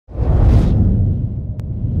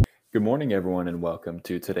Good morning, everyone, and welcome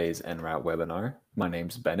to today's EnRoute webinar. My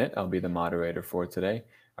name's Bennett. I'll be the moderator for today.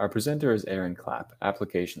 Our presenter is Aaron Clapp,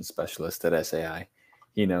 Application Specialist at SAi.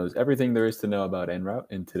 He knows everything there is to know about EnRoute,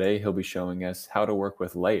 and today he'll be showing us how to work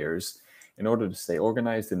with layers in order to stay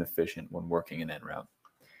organized and efficient when working in EnRoute.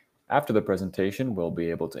 After the presentation, we'll be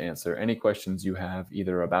able to answer any questions you have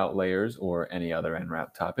either about layers or any other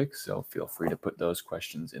EnRoute topics, so feel free to put those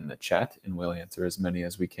questions in the chat and we'll answer as many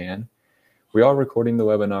as we can. We are recording the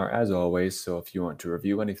webinar as always, so if you want to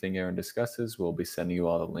review anything Aaron discusses, we'll be sending you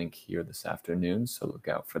all the link here this afternoon, so look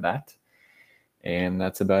out for that. And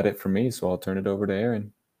that's about it for me, so I'll turn it over to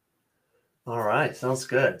Aaron. All right, sounds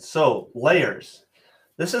good. So layers.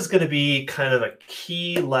 This is going to be kind of a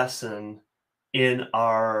key lesson in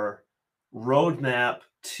our roadmap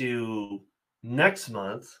to next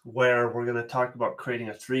month, where we're going to talk about creating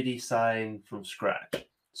a 3D sign from scratch.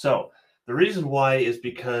 So the reason why is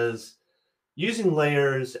because using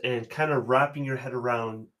layers and kind of wrapping your head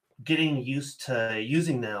around getting used to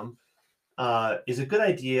using them is a good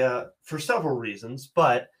idea for several reasons.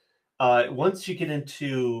 But once you get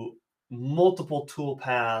into multiple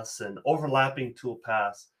toolpaths and overlapping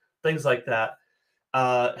toolpaths, things like that,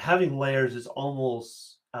 having layers is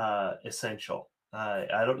almost essential.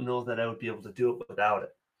 I don't know that I would be able to do it without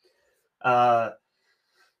it.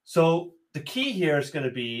 So the key here is going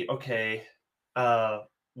to be, okay,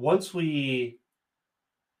 let's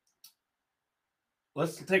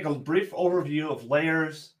take a brief overview of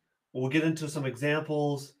layers. We'll get into some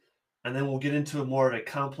examples, and then we'll get into more of a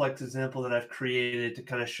complex example that I've created to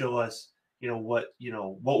kind of show us, what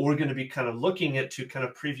we're going to be kind of looking at, to kind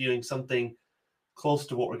of previewing something close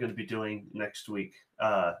to what we're going to be doing next week.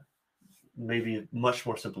 Maybe much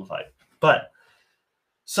more simplified. But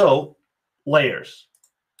so layers.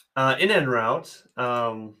 In EnRoute,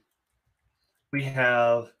 we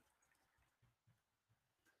have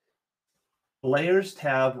layers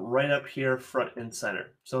tab right up here, front and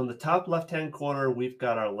center. So in the top left-hand corner, we've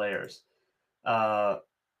got our layers. By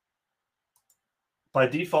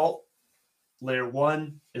default, layer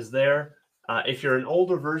 1 is there. If you're in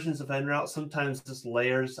older versions of EnRoute, sometimes this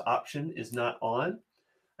layers option is not on.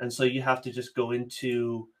 And so you have to just go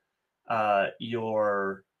into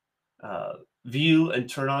your view and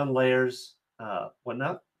turn on layers,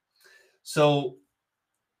 whatnot. So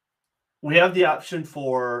we have the option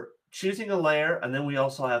for choosing a layer, and then we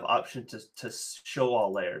also have option to show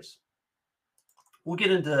all layers. We'll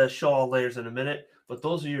get into show all layers in a minute, but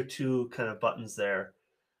those are your two kind of buttons there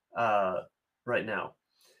right now.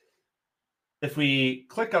 If we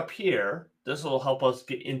click up here, this will help us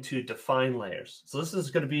get into define layers. So this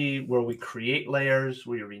is going to be where we create layers,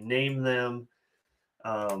 we rename them,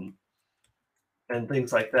 and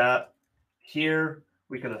things like that. Here,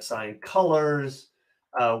 we can assign colors.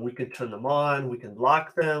 We can turn them on, we can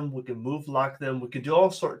lock them, we can lock them, we can do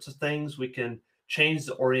all sorts of things. We can change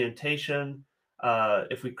the orientation.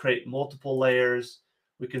 If we create multiple layers,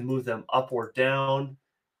 we can move them up or down,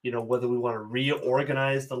 whether we want to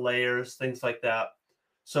reorganize the layers, things like that.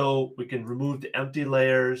 So we can remove the empty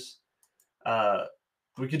layers.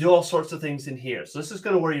 We can do all sorts of things in here. So this is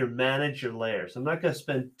going to where you manage your layers. I'm not going to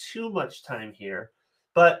spend too much time here,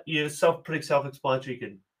 but it's pretty self-explanatory. You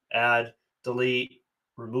can add, delete,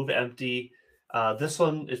 remove empty. This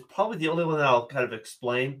one is probably the only one that I'll kind of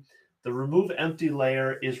explain. The remove empty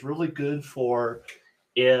layer is really good for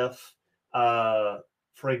if,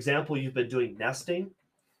 for example, you've been doing nesting,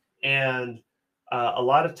 and a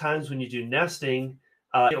lot of times when you do nesting,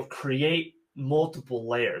 it'll create multiple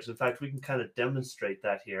layers. In fact, we can kind of demonstrate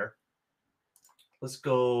that here. Let's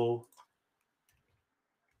go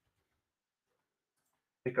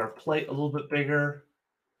make our plate a little bit bigger.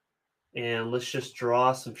 And let's just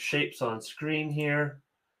draw some shapes on screen here,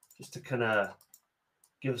 just to kind of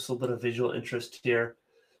give us a little bit of visual interest here.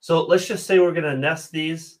 So let's just say we're going to nest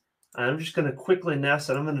these. I'm just going to quickly nest,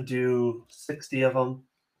 and I'm going to do 60 of them,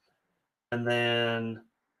 and then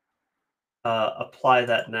apply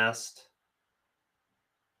that nest.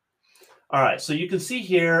 All right, so you can see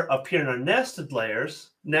here, up here in our nested layers,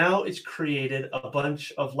 now it's created a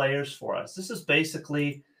bunch of layers for us. This is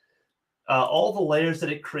basically all the layers that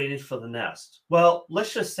it created for the nest. Well,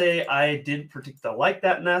 let's just say I didn't particularly like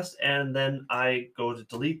that nest, and then I go to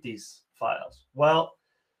delete these files. Well,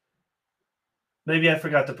 maybe I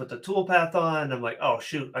forgot to put the toolpath on. I'm like, oh,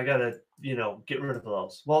 shoot, I got to, get rid of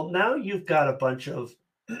those. Well, now you've got a bunch of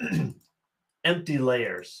empty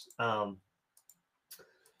layers.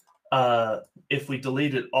 If we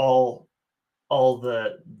deleted all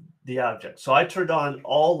the objects. So I turned on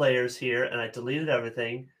all layers here, and I deleted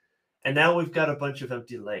everything. And now we've got a bunch of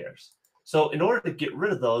empty layers. So in order to get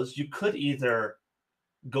rid of those, you could either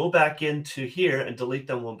go back into here and delete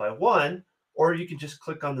them one by one, or you can just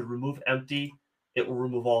click on the remove empty. It will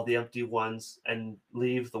remove all the empty ones and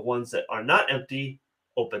leave the ones that are not empty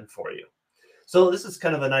open for you. So this is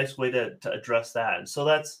kind of a nice way to address that. And so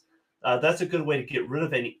that's a good way to get rid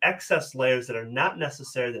of any excess layers that are not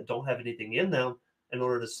necessary, that don't have anything in them, in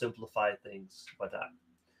order to simplify things like that.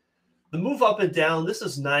 The move up and down, this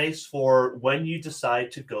is nice for when you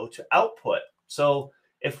decide to go to output. So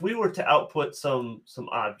if we were to output some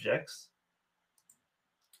objects,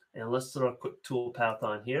 and let's throw a quick toolpath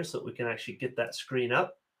on here so that we can actually get that screen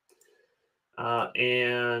up.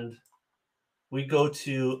 And we go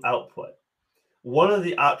to output. One of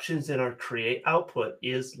the options in our create output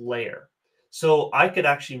is layer. So I could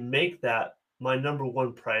actually make that my number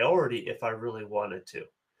one priority if I really wanted to.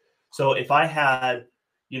 So if I had,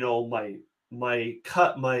 my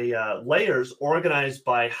layers organized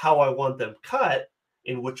by how I want them cut,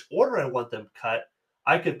 in which order I want them cut,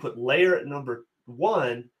 I could put layer at number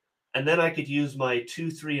 1, and then I could use my 2,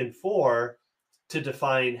 3, and 4 to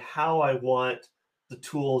define how I want the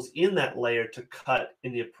tools in that layer to cut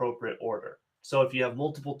in the appropriate order. So if you have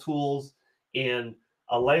multiple tools in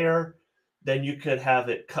a layer, then you could have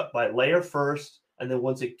it cut by layer first, and then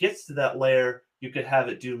once it gets to that layer, you could have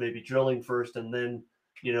it do maybe drilling first, and then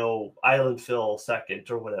island fill second,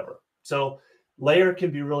 or whatever. So layer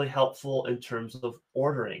can be really helpful in terms of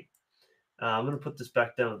ordering. I'm going to put this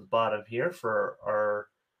back down at the bottom here for our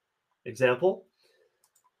example.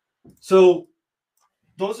 So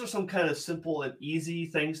those are some kind of simple and easy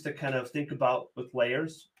things to kind of think about with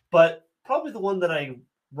layers. But probably the one that I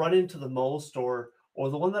run into the most, or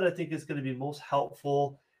the one that I think is going to be most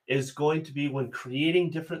helpful, is going to be when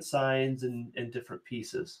creating different signs and different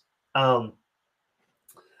pieces.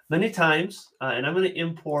 Many times, and I'm going to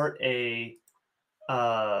import a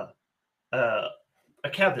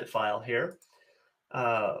cabinet file here.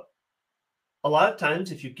 A lot of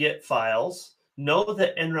times, if you get files, know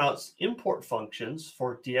that EnRoute's import functions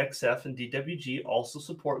for DXF and DWG also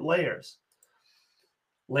support layers.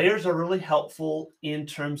 Layers are really helpful in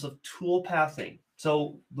terms of tool pathing.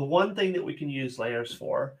 So the one thing that we can use layers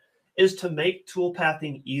for is to make tool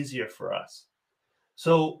pathing easier for us.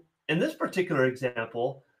 So in this particular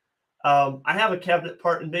example, I have a cabinet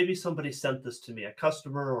part, and maybe somebody sent this to me, a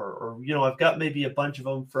customer, or I've got maybe a bunch of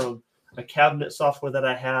them from a cabinet software that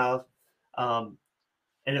I have.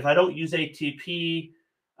 And if I don't use ATP,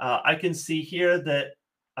 I can see here that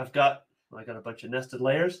I got a bunch of nested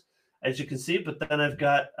layers, as you can see, but then I've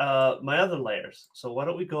got my other layers. So why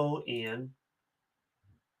don't we go in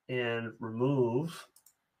and remove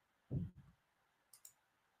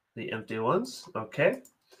the empty ones. Okay,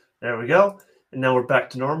 there we go. And now we're back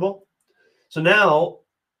to normal. So now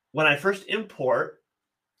when I first import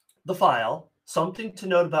the file, something to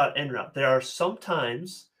note about EnRoute: there are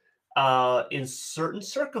sometimes in certain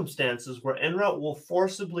circumstances where EnRoute will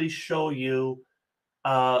forcibly show you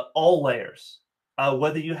all layers,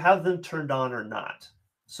 whether you have them turned on or not.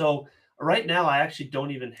 So right now, I actually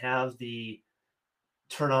don't even have the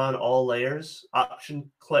turn on all layers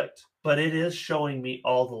option clicked, but it is showing me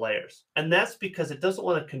all the layers. And that's because it doesn't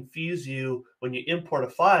want to confuse you when you import a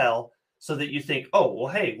file, so that you think, oh,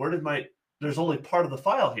 well, hey, there's only part of the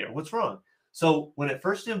file here. What's wrong? So when it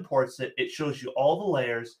first imports it, it shows you all the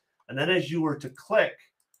layers. And then as you were to click,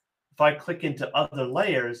 if I click into other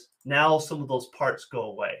layers, now some of those parts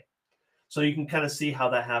go away. So you can kind of see how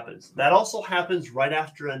that happens. That also happens right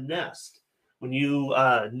after a nest. When you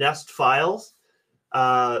nest files,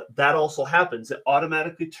 that also happens. It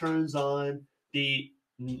automatically turns on the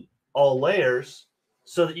all layers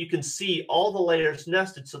so that you can see all the layers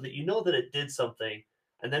nested, so that you know that it did something.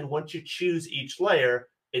 And then once you choose each layer,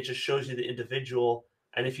 it just shows you the individual.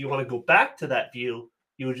 And if you want to go back to that view,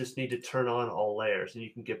 you would just need to turn on all layers, and you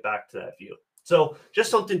can get back to that view. So just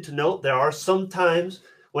something to note: there are some times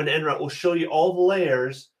when EnRoute will show you all the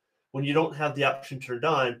layers when you don't have the option turned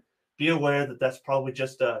on. Be aware that that's probably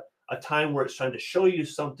just a time where it's trying to show you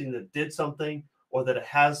something that did something, or that it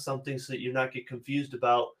has something, so that you not get confused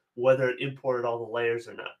about whether it imported all the layers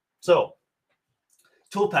or not. So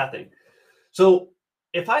tool pathing. So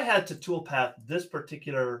if I had to tool path this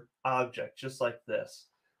particular object just like this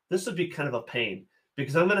would be kind of a pain,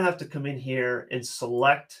 because I'm going to have to come in here and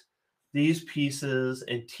select these pieces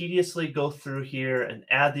and tediously go through here and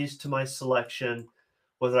add these to my selection.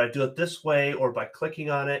 Whether I do it this way or by clicking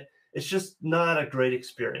on it, it's just not a great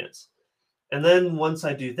experience. And then once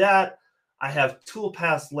I do that, I have tool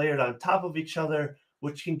paths layered on top of each other,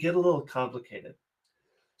 which can get a little complicated.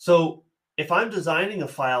 So if I'm designing a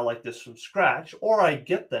file like this from scratch, or I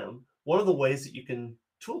get them, one of the ways that you can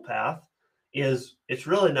toolpath is it's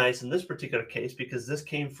really nice in this particular case because this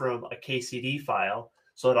came from a KCD file,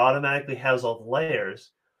 so it automatically has all the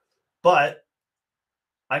layers. But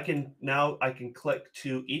I can click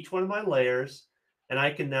to each one of my layers, and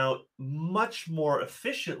I can now much more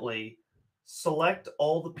efficiently select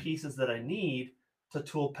all the pieces that I need to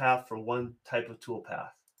toolpath for one type of toolpath.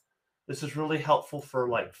 This is really helpful for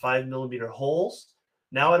like 5mm holes.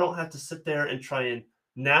 Now I don't have to sit there and try and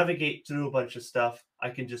navigate through a bunch of stuff. I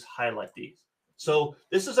can just highlight these. So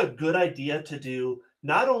this is a good idea to do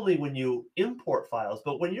not only when you import files,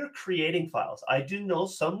 but when you're creating files. I do know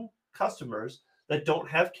some customers that don't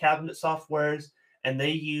have cabinet softwares and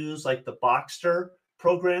they use like the Boxster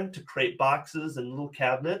program to create boxes and little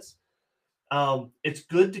cabinets. It's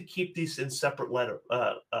good to keep these in separate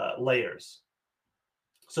layers.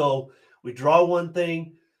 So we draw one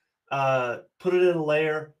thing, put it in a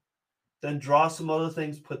layer, then draw some other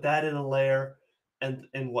things, put that in a layer, and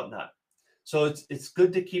whatnot. So it's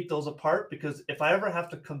good to keep those apart, because if I ever have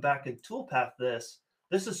to come back and toolpath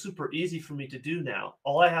this is super easy for me to do now.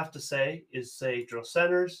 All I have to say is drill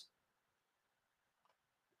centers,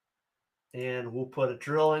 and we'll put a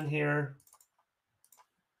drill in here.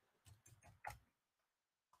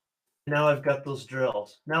 Now I've got those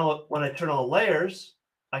drills. Now when I turn on layers,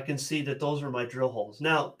 I can see that those are my drill holes.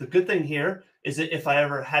 Now the good thing here is that if I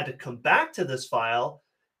ever had to come back to this file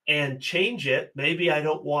and change it, maybe I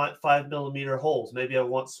don't want 5mm holes, maybe I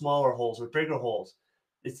want smaller holes or bigger holes.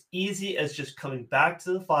 It's easy as just coming back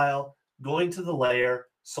to the file, going to the layer,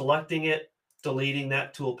 selecting it, deleting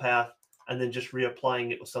that toolpath, and then just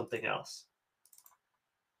reapplying it with something else.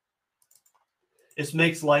 This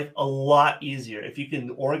makes life a lot easier if you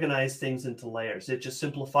can organize things into layers. It just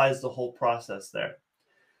simplifies the whole process there.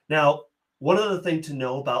 Now, one other thing to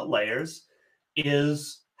know about layers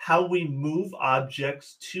is how we move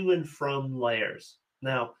objects to and from layers.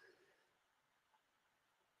 Now,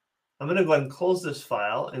 I'm going to go ahead and close this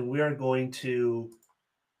file, and we are going to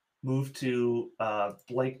move to a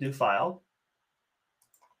blank new file.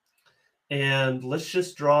 And let's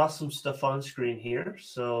just draw some stuff on screen here.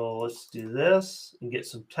 So let's do this and get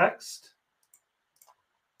some text.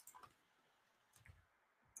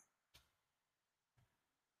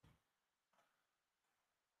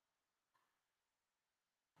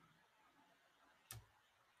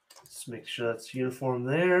 Let's make sure that's uniform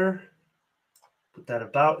there. Put that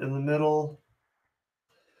about in the middle.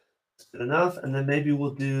 That's good enough. And then maybe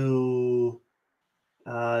we'll do,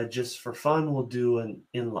 just for fun, we'll do an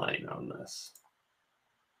inline on this.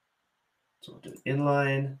 So we'll do an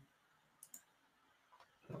inline.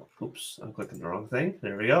 Oh, oops, I'm clicking the wrong thing.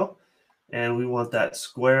 There we go. And we want that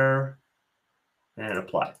square and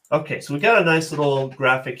apply. Okay, so we got a nice little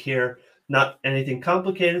graphic here. Not anything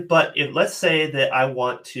complicated, but let's say that I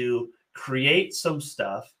want to create some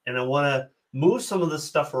stuff and I want to move some of this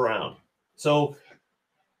stuff around. So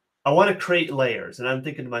I want to create layers, and I'm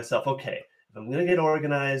thinking to myself, okay, if I'm going to get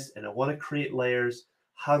organized and I want to create layers,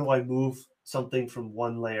 how do I move something from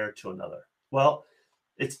one layer to another? Well,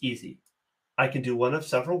 it's easy. I can do one of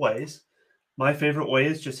several ways. My favorite way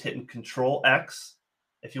is just hitting Control X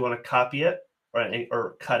if you want to copy it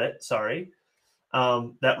or cut it. Sorry,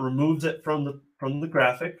 that removes it from the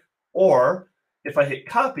graphic. Or if I hit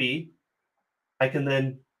Copy, I can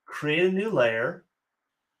then create a new layer.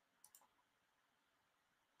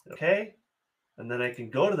 Okay, and then I can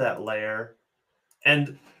go to that layer.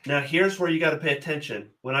 And now here's where you got to pay attention.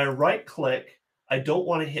 When I right click, I don't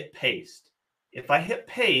want to hit paste. If I hit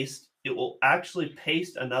paste, it will actually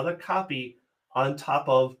paste another copy on top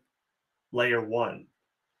of layer 1.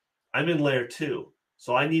 I'm in layer 2,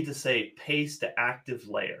 so I need to say paste to active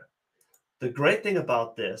layer. The great thing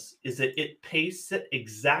about this is that it pastes it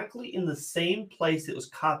exactly in the same place it was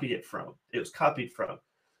copied from.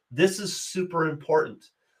 This is super important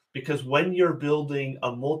because when you're building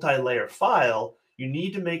a multi-layer file, you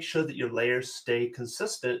need to make sure that your layers stay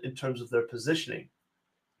consistent in terms of their positioning.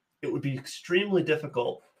 It would be extremely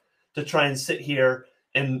difficult to try and sit here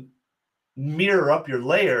and mirror up your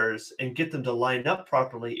layers and get them to line up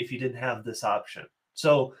properly if you didn't have this option.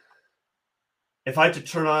 So if I had to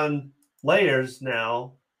turn on layers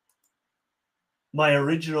now, my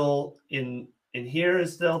original in here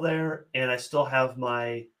is still there, and I still have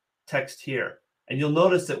my text here. And you'll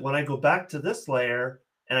notice that when I go back to this layer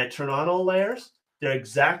and I turn on all layers, they're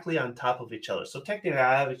exactly on top of each other. So technically,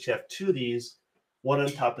 I actually have two of these, one on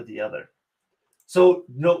top of the other. So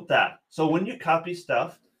note that. So when you copy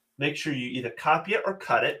stuff, make sure you either copy it or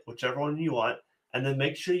cut it, whichever one you want, and then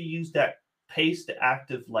make sure you use that paste to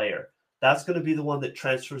active layer. That's going to be the one that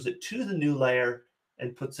transfers it to the new layer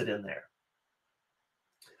and puts it in there.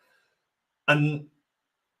 And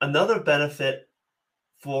another benefit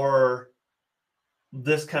for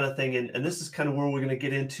this kind of thing, and this is kind of where we're going to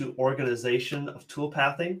get into organization of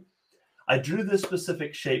toolpathing. I drew this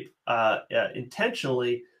specific shape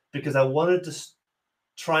intentionally because I wanted to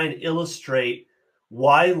try and illustrate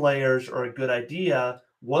why layers are a good idea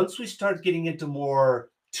once we start getting into more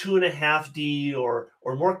 2.5D or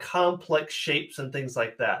more complex shapes and things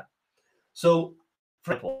like that. So,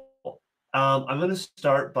 for example, I'm going to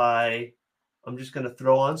start by, I'm just going to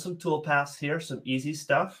throw on some toolpaths here, some easy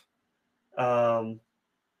stuff. And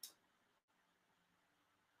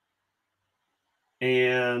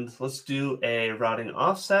let's do a routing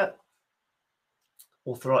offset.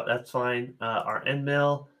 We'll throw it, that's fine, our end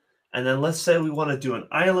mill. And then let's say we want to do an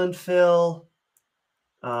island fill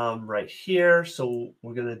right here. So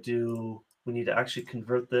we're going to do, we need to actually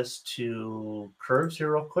convert this to curves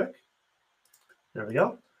here real quick. There we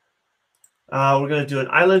go. We're going to do an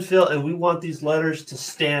island fill, and we want these letters to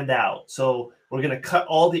stand out. So we're going to cut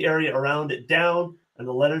all the area around it down, and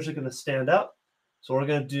the letters are going to stand up. So we're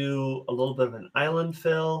going to do a little bit of an island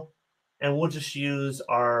fill, and we'll just use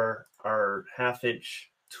our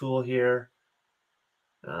 1/2-inch tool here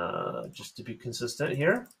just to be consistent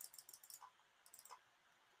here.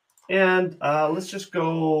 And let's just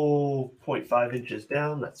go 0.5 inches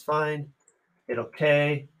down. That's fine. Hit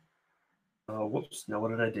OK. Whoops. Now what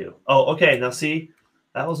did I do? Oh, okay. Now see,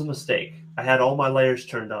 that was a mistake. I had all my layers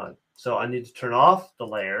turned on. So I need to turn off the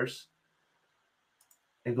layers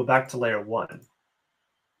and go back to layer 1.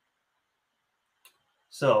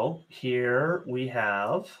 So here we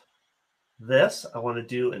have this. I want to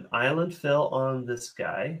do an island fill on this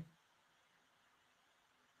guy.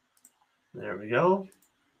 There we go.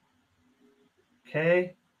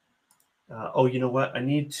 Okay. Oh, you know what? I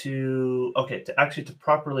need to, okay, to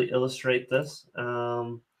properly illustrate this,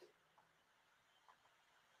 I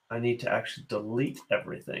need to actually delete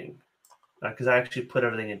everything because I actually put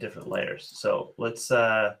everything in different layers. So let's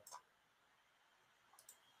turn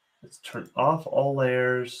off all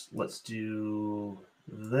layers. Let's do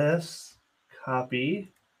this, copy.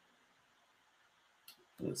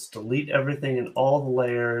 Let's delete everything in all the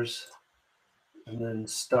layers and then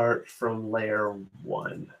start from layer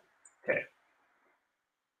 1. Okay.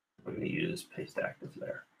 We're going to use paste active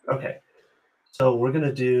layer. Okay. So we're going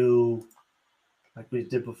to do, like we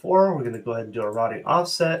did before, we're going to go ahead and do a routing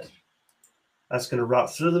offset. That's going to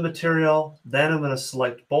route through the material. Then I'm going to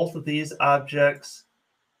select both of these objects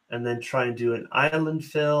and then try and do an island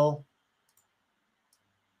fill.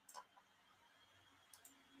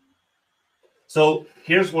 So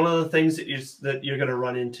here's one of the things that you're going to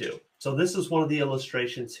run into. So this is one of the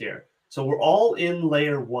illustrations here. So we're all in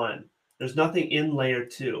layer 1. There's nothing in layer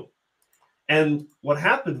 2. And what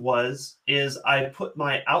happened is I put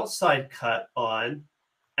my outside cut on,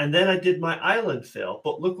 and then I did my island fill.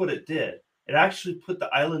 But look what it did. It actually put the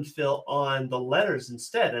island fill on the letters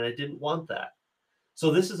instead, and I didn't want that.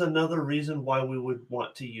 So this is another reason why we would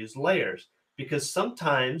want to use layers, because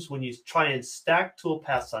sometimes when you try and stack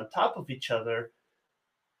toolpaths on top of each other,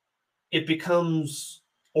 it becomes,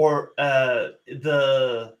 or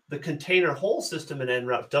the container hole system in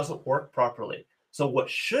EnRoute doesn't work properly. So what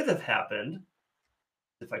should have happened,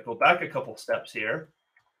 if I go back a couple steps here,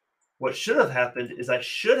 what should have happened is I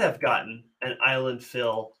should have gotten an island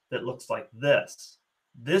fill that looks like this.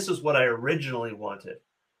 This is what I originally wanted.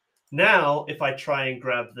 Now, if I try and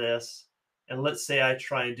grab this, and let's say I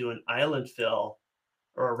try and do an island fill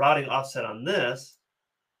or a routing offset on this,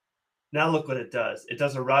 now look what it does. It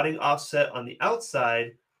does a routing offset on the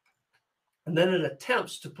outside, and then it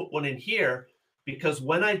attempts to put one in here, because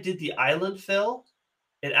when I did the island fill,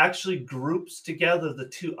 it actually groups together the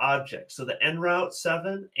two objects. So the EnRoute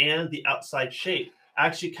 7 and the outside shape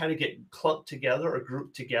actually kind of get clumped together or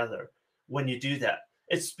grouped together when you do that.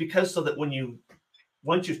 It's because so that once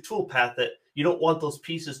you toolpath it, you don't want those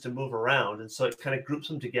pieces to move around. And so it kind of groups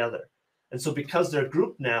them together. And so because they're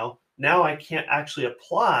grouped now I can't actually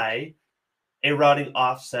apply a routing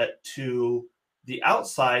offset to the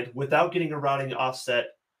outside without getting a routing offset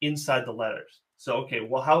inside the letters. So, okay,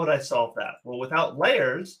 well, how would I solve that? Well, without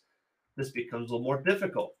layers, this becomes a little more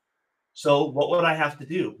difficult. So what would I have to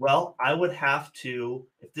do? Well, I would have to,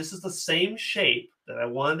 if this is the same shape that I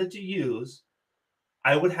wanted to use,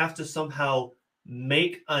 I would have to somehow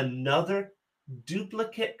make another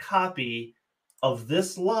duplicate copy of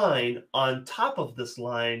this line on top of this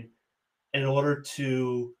line in order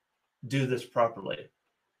to do this properly.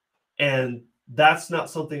 And that's not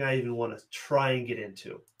something I even want to try and get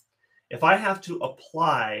into. If I have to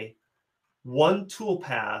apply one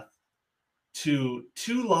toolpath to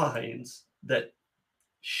two lines that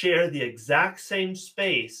share the exact same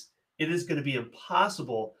space it is going to be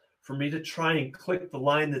impossible for me to try and click the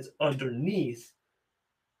line that's underneath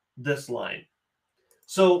this line.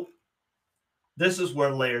 So this is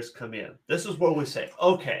where layers come in. This is where we say,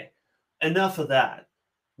 okay, enough of that.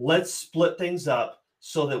 Let's split things up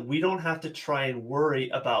so that we don't have to try and worry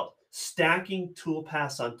about stacking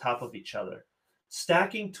toolpaths on top of each other.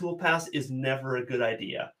 Stacking toolpaths is never a good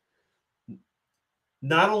idea.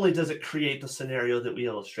 Not only does it create the scenario that we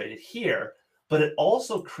illustrated here, but it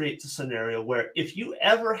also creates a scenario where if you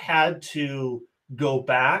ever had to go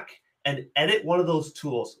back and edit one of those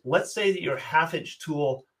tools, let's say that your half-inch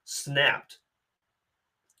tool snapped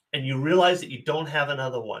and you realize that you don't have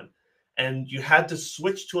another one and you had to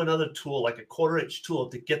switch to another tool like a 1/4-inch tool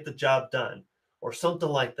to get the job done or something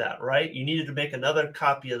like that, right? You needed to make another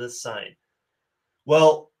copy of this sign.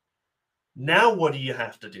 Well, now what do you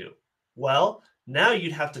have to do? Well, now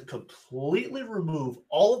you'd have to completely remove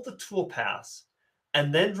all of the toolpaths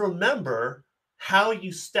and then remember how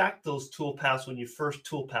you stacked those toolpaths when you first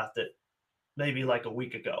toolpathed it, maybe like a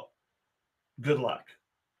week ago. Good luck.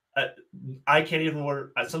 I can't even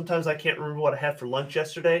remember. Sometimes I can't remember what I had for lunch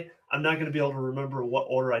yesterday. I'm not going to be able to remember what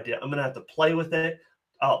order I did. I'm going to have to play with it.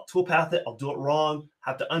 I'll toolpath it. I'll do it wrong.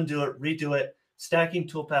 Have to undo it, redo it. Stacking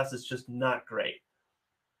toolpaths is just not great.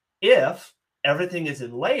 If everything is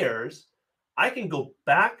in layers, I can go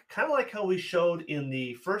back, kind of like how we showed in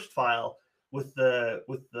the first file with the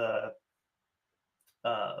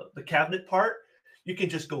cabinet part. You can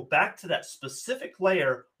just go back to that specific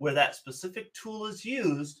layer where that specific tool is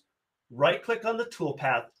used, right-click on the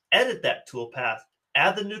toolpath, edit that toolpath,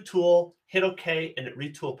 add the new tool, hit OK, and it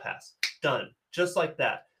retoolpaths. Done. Just like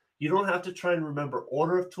that. You don't have to try and remember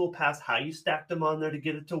order of toolpaths, how you stacked them on there to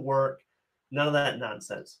get it to work. None of that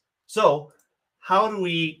nonsense. So how do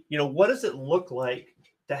we, what does it look like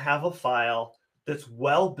to have a file that's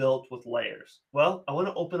well built with layers? Well, I want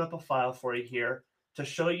to open up a file for you here to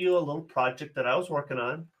show you a little project that I was working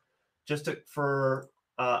on just for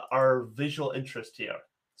our visual interest here.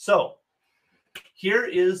 So here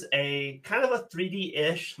is a kind of a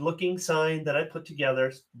 3D-ish looking sign that I put together.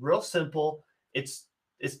 It's real simple. It's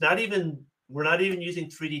not even, we're not even using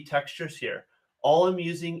 3D textures here. All I'm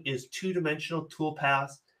using is 2-dimensional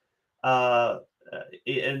toolpaths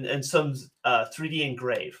and some 3D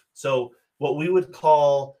engrave. So what we would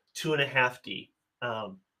call 2.5D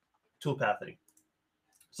toolpathing.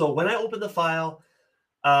 So when I open the file,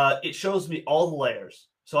 it shows me all the layers.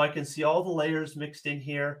 So I can see all the layers mixed in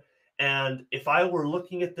here. And if I were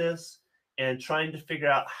looking at this and trying to figure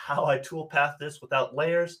out how I toolpath this without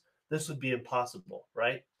layers, this would be impossible,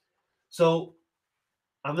 right? So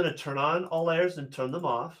I'm going to turn on all layers and turn them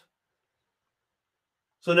off.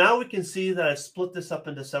 So now we can see that I split this up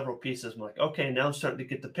into several pieces. I'm like, okay, now I'm starting to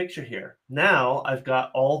get the picture here. Now I've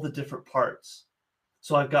got all the different parts.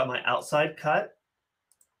 So I've got my outside cut.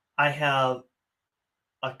 I have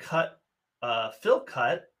a fill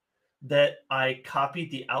cut that I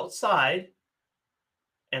copied the outside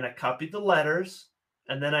and I copied the letters.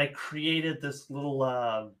 And then I created this little,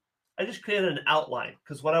 I just created an outline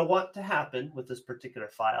because what I want to happen with this particular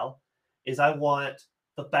file is I want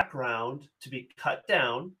the background to be cut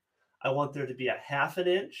down. I want there to be a 1/2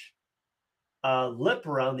 inch lip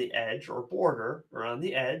around the edge or border around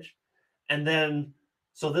the edge. And then,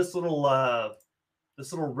 so this little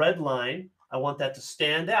red line, I want that to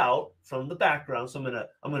stand out from the background. So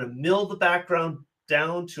I'm gonna mill the background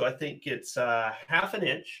down to, I think it's 1/2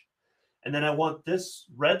 inch. And then I want this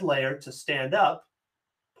red layer to stand up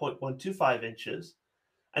 0.125 inches.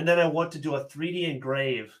 And then I want to do a 3D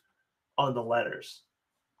engrave on the letters.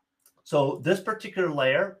 So this particular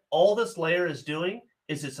layer, all this layer is doing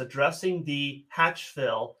is it's addressing the hatch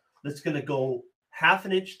fill that's going to go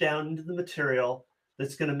 1/2 inch down into the material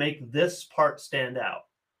that's going to make this part stand out.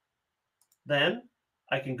 Then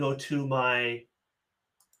I can go to my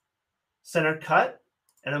center cut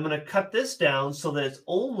and I'm going to cut this down so that it's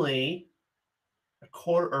only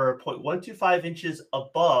 1/4 or 0.125 inches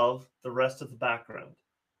above the rest of the background.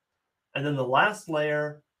 And then the last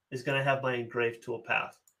layer is going to have my engrave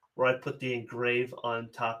toolpath where I put the engrave on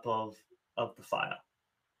top of the file.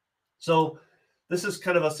 So this is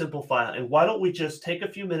kind of a simple file. And why don't we just take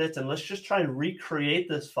a few minutes and let's just try and recreate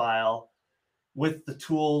this file with the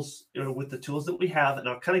tools, that we have. And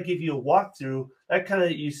I'll kind of give you a walkthrough. That kind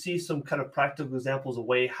of, you see some kind of practical examples of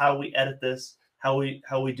how we edit this, how we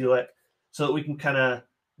do it, so that we can kind of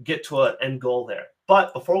get to an end goal there.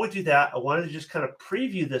 But before we do that, I wanted to just kind of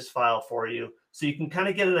preview this file for you so you can kind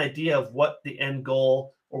of get an idea of what the end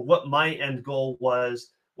goal or what my end goal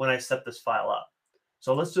was when I set this file up.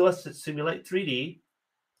 So let's do a simulate 3D.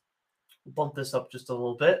 Bump this up just a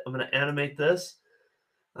little bit. I'm going to animate this.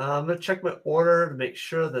 I'm going to check my order to make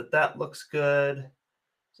sure that that looks good.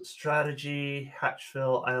 So strategy, hatch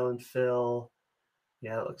fill, island fill.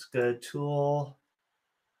 Yeah, that looks good. Tool.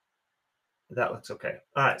 That looks okay.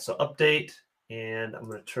 All right, so update, and I'm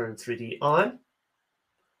going to turn 3D on.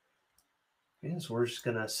 Okay, so we're just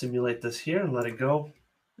going to simulate this here and let it go.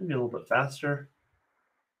 Maybe a little bit faster.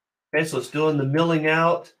 Okay, so it's doing the milling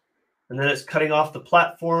out, and then it's cutting off the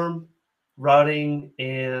platform, routing,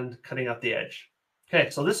 and cutting out the edge. Okay,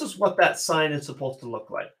 so this is what that sign is supposed to look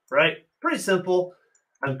like, right? Pretty simple.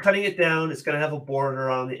 I'm cutting it down. It's going to have a border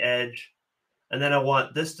on the edge. And then I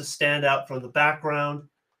want this to stand out from the background.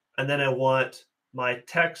 And then I want my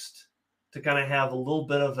text to kind of have a little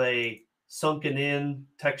bit of a sunken in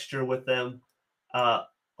texture with them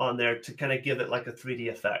on there to kind of give it like a 3D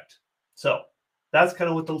effect. So that's kind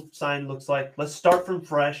of what the sign looks like. Let's start from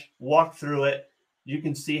fresh, walk through it. You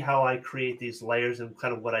can see how I create these layers and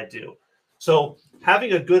kind of what I do. So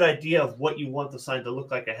having a good idea of what you want the sign to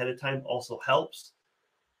look like ahead of time also helps.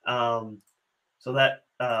 So that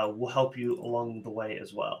will help you along the way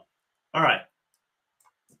as well. All right.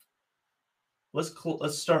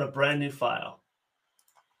 Let's start a brand new file.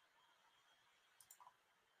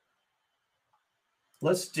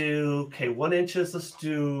 Let's do, okay, 1 inches. Let's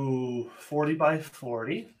do 40 by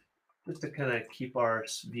 40, just to kind of keep our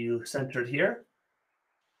view centered here.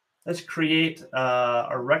 Let's create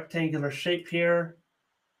a rectangular shape here.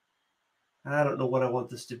 I don't know what I want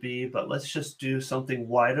this to be, but let's just do something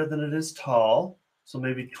wider than it is tall. So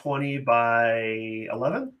maybe 20 by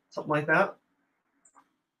 11, something like that.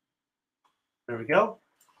 There we go.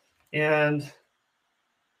 And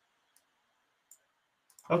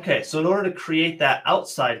okay, so in order to create that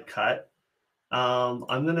outside cut, I'm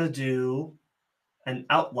going to do an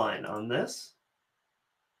outline on this.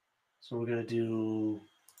 So we're going to do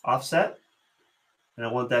offset, and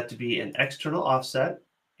I want that to be an external offset,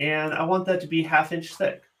 and I want that to be 1/2 inch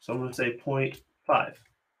thick. So I'm going to say 0.5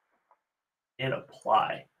 and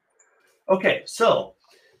apply. Okay, so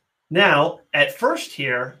now at first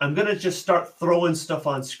here, I'm going to just start throwing stuff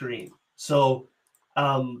on screen. So,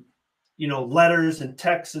 you know, letters and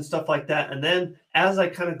text and stuff like that. And then as I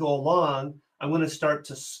kind of go along, I'm going to start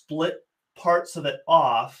to split parts of it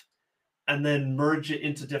off and then merge it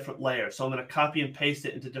into different layers. So I'm going to copy and paste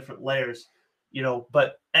it into different layers, you know,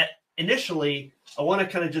 but initially I want to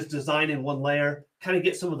kind of just design in one layer, kind of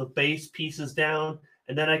get some of the base pieces down,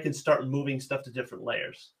 and then I can start moving stuff to different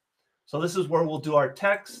layers. So this is where we'll do our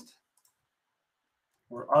text.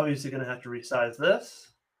 We're obviously going to have to resize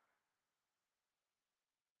this.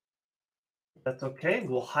 That's okay.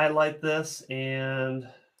 We'll highlight this and,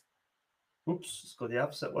 oops, let's go the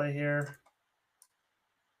opposite way here.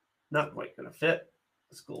 Not quite going to fit.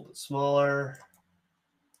 Let's go a little bit smaller.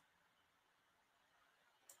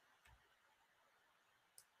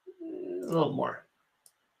 A little more.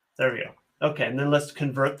 There we go. Okay, and then let's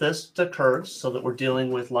convert this to curves so that we're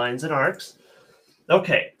dealing with lines and arcs.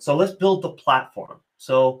 Okay, so let's build the platform.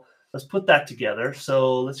 So let's put that together.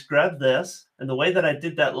 So let's grab this. And the way that I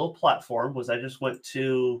did that little platform was I just went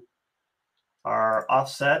to our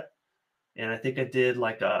offset, and I think I did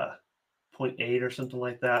like a 0.8 or something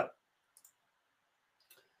like that.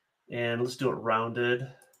 And let's do it rounded.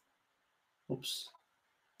 Oops.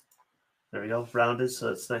 There we go, rounded so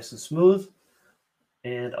it's nice and smooth.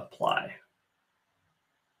 And apply.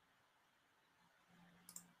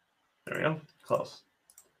 There we go, close.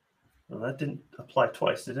 Well, that didn't apply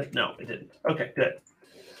twice, did it? No, it didn't. Okay, good.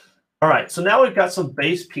 All right, so now we've got some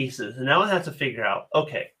base pieces, and now I have to figure out,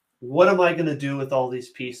 okay, what am I going to do with all these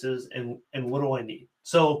pieces, and what do I need?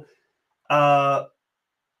 So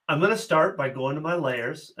I'm going to start by going to my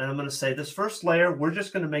layers, and I'm going to say this first layer, we're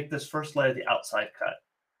just going to make this first layer the outside cut.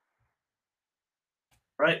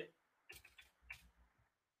 Right?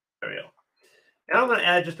 There we go. Now I'm going to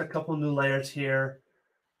add just a couple new layers here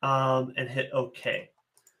and hit OK.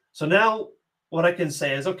 So now what I can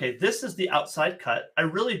say is, okay, this is the outside cut. I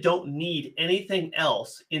really don't need anything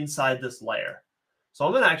else inside this layer. So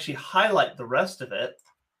I'm going to actually highlight the rest of it.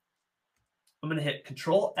 I'm going to hit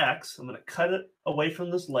Control X. I'm going to cut it away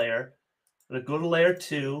from this layer. I'm going to go to layer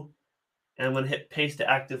 2, and I'm going to hit Paste to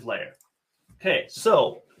Active Layer. Okay,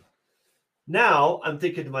 so now I'm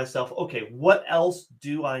thinking to myself, okay, what else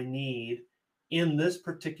do I need in this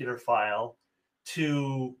particular file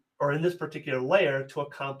to, or in this particular layer to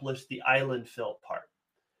accomplish the island fill part?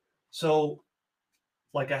 So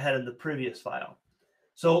like I had in the previous file.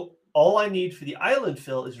 So all I need for the island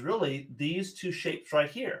fill is really these two shapes right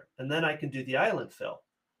here. And then I can do the island fill.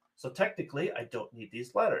 So technically I don't need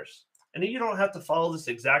these letters. And you don't have to follow this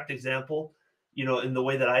exact example, you know, in the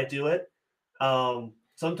way that I do it.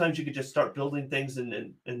 sometimes you could just start building things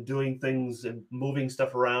and doing things and moving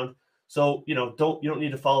stuff around. So, you don't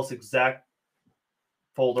need to follow this exact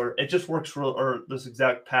folder. It just works for, or this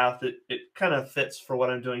exact path. It kind of fits for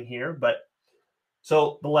what I'm doing here. But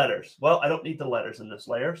so the letters, well, I don't need the letters in this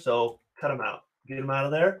layer. So cut them out, get them out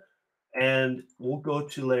of there. And we'll go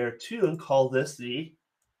to layer 2 and call this the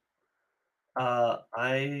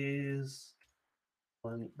island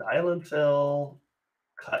fill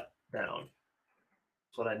cut down.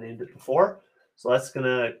 That's what I named it before. So that's going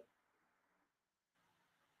to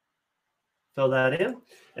fill that in.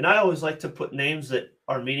 And I always like to put names that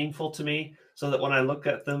are meaningful to me so that when I look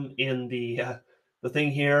at them in the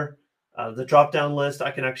thing here, the drop-down list,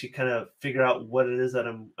 I can actually kind of figure out what it is that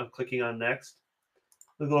I'm clicking on next.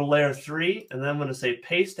 We'll go to layer 3, and then I'm going to say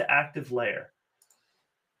paste to active layer.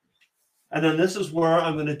 And then this is where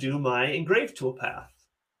I'm going to do my engrave toolpath.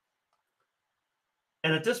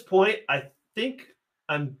 And at this point, I think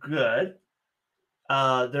I'm good.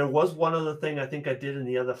 There was one other thing I think I did in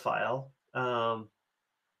the other file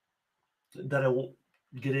that I won't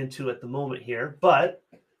get into at the moment here. But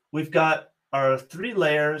we've got our 3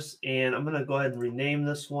 layers, and I'm going to go ahead and rename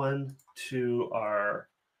this one to our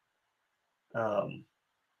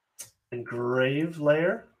engrave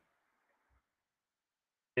layer.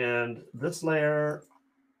 And this layer,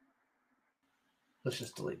 let's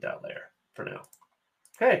just delete that layer for now.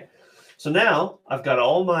 Okay, so now I've got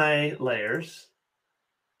all my layers,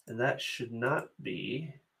 and that should not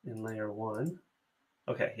be in layer 1.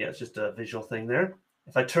 Okay, yeah, it's just a visual thing there.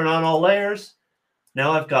 If I turn on all layers,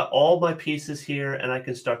 now I've got all my pieces here, and I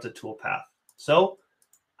can start the toolpath. So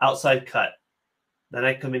outside cut. Then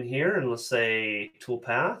I come in here and let's say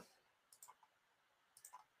toolpath.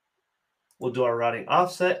 We'll do our routing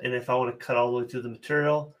offset, and if I want to cut all the way through the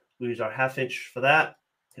material, we use our 1/2 inch for that.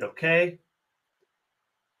 Hit OK.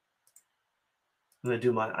 I'm going to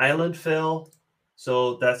do my island fill.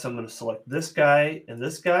 So that's, I'm going to select this guy and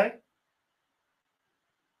this guy.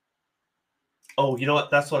 Oh, you know what?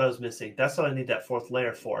 That's what I was missing. That's what I need that 4th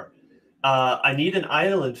layer for. I need an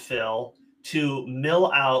island fill to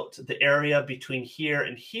mill out the area between here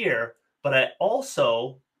and here. But I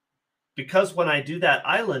also, because when I do that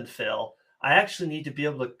island fill, I actually need to be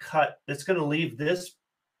able to cut. It's going to leave this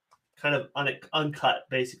kind of uncut,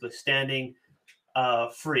 basically standing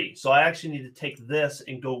free. So I actually need to take this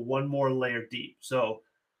and go one more layer deep. So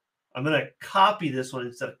I'm going to copy this one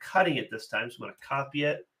instead of cutting it this time. So I'm going to copy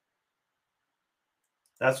it.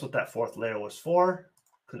 That's what that 4th layer was for.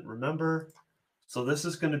 Couldn't remember. So this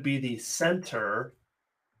is going to be the center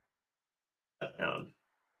down.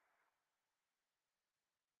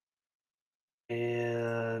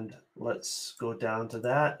 And let's go down to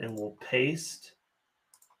that and we'll paste.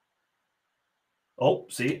 Oh,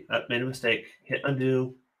 see, I made a mistake. Hit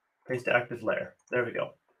undo, paste to active layer. There we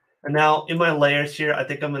go. And now in my layers here, I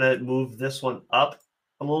think I'm going to move this one up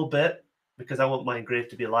a little bit because I want my engrave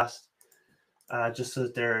to be last, just so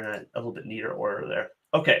that they're in a little bit neater order there.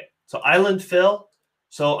 Okay, so island fill.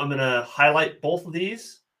 So I'm going to highlight both of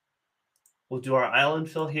these. We'll do our island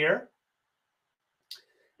fill here.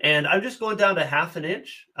 And I'm just going down to 1/2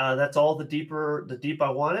 inch. That's all the deep I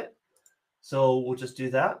want it. So we'll just do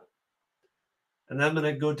that. And then I'm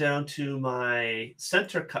going to go down to my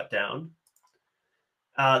center cut down.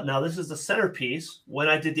 Now this is the centerpiece. When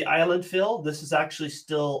I did the island fill, this is actually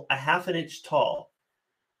still a 1/2 inch tall.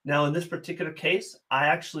 Now in this particular case, I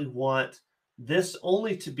actually want this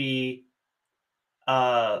only to be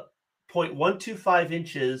 0.125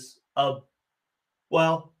 inches of,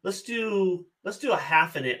 well, let's do a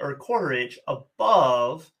 1/2 inch or a 1/4 inch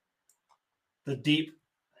above the deep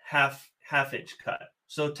half inch cut.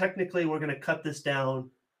 So technically we're going to cut this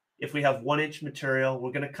down. If we have 1 inch material,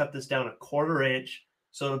 we're going to cut this down a 1/4 inch.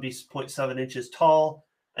 So it'll be 0.7 inches tall.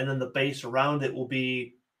 And then the base around it will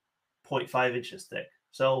be 0.5 inches thick.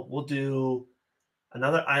 So we'll do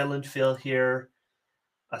another island fill here.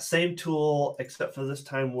 Same tool, except for this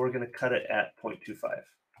time we're going to cut it at 0.25.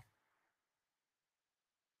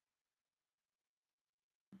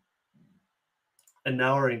 And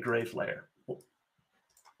now our engrave layer.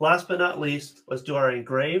 Last but not least, let's do our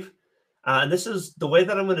engrave. And this is the way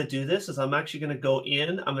that I'm going to do this is I'm actually going to go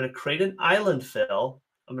in. I'm going to create an island fill.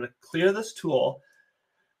 I'm going to clear this tool.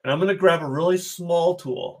 And I'm going to grab a really small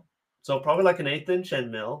tool. So probably like an 1/8 inch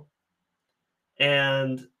end mill.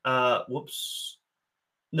 And whoops.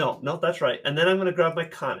 No, that's right. And then I'm going to grab my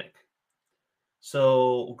conic.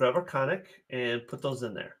 So we'll grab our conic and put those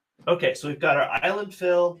in there. Okay, so we've got our island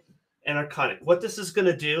fill and our conic. What this is going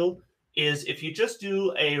to do is if you just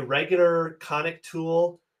do a regular conic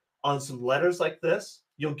tool on some letters like this,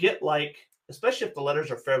 you'll get like, especially if the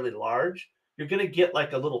letters are fairly large, you're going to get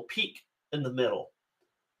like a little peak in the middle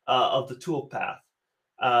of the toolpath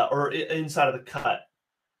or inside of the cut.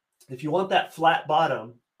 If you want that flat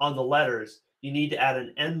bottom on the letters, you need to add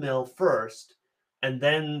an end mill first, and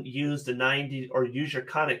then use the 90 or use your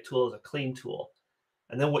conic tool as a clean tool.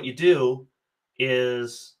 And then what you do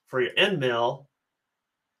is for your end mill,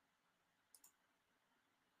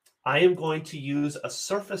 I am going to use a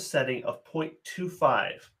surface setting of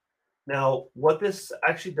 0.25. Now, what this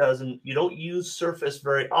actually does, and you don't use surface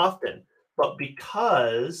very often, but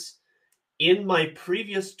because in my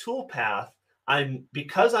previous toolpath,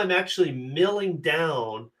 because I'm actually milling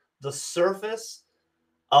down the surface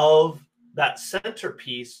of that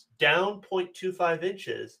centerpiece down 0.25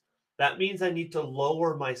 inches, that means I need to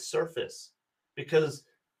lower my surface, because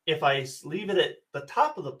if I leave it at the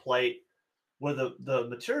top of the plate where the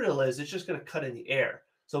material is, it's just going to cut in the air.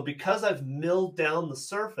 So because I've milled down the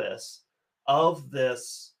surface of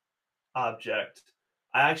this object,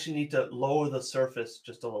 I actually need to lower the surface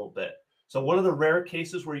just a little bit. So one of the rare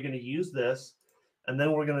cases where you're going to use this, and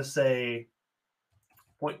then we're going to say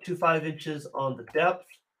 0.25 inches on the depth.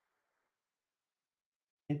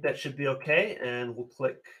 I think that should be okay, and we'll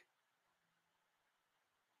click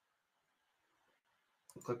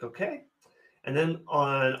OK. And then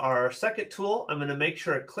on our second tool, I'm going to make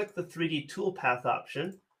sure I click the 3D toolpath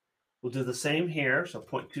option. We'll do the same here, so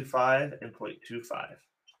 0.25 and 0.25.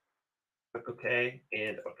 Click OK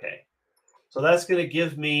and OK. So that's going to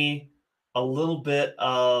give me a little bit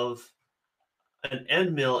of an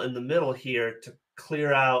end mill in the middle here to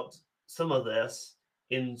clear out some of this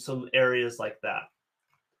in some areas like that.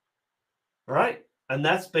 All right, and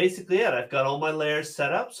that's basically it. I've got all my layers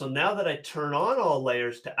set up. So now that I turn on all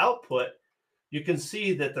layers to output, you can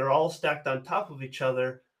see that they're all stacked on top of each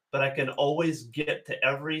other, but I can always get to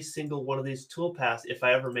every single one of these toolpaths if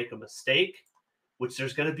I ever make a mistake, which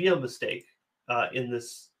there's going to be a mistake in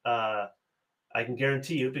this. I can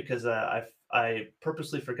guarantee you, because I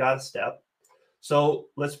purposely forgot a step. So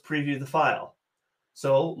let's preview the file.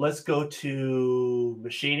 So let's go to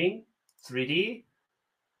Machining, 3D,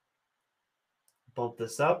 bump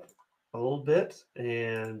this up a little bit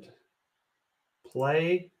and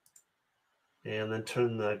play, and then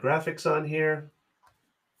turn the graphics on here.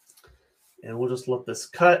 And we'll just let this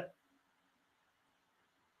cut.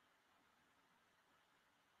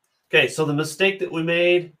 Okay, so the mistake that we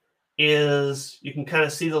made is you can kind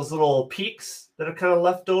of see those little peaks that are kind of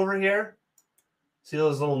left over here. See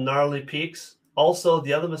those little gnarly peaks? Also,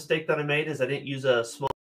 the other mistake that I made is I didn't use a small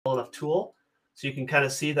enough tool. So you can kind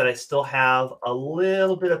of see that I still have a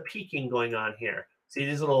little bit of peaking going on here. See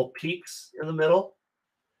these little peaks in the middle?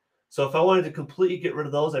 So if I wanted to completely get rid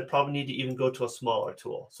of those, I'd probably need to even go to a smaller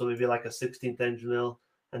tool. So maybe like a 16th inch mill,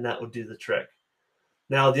 and that would do the trick.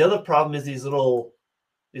 Now, the other problem is these little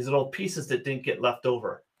pieces that didn't get left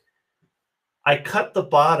over. I cut the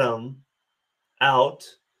bottom out,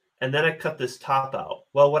 and then I cut this top out.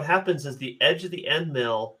 Well, what happens is the edge of the end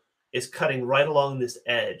mill is cutting right along this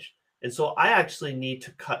edge. And so I actually need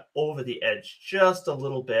to cut over the edge just a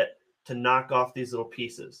little bit to knock off these little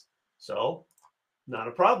pieces. So not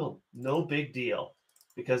a problem, no big deal,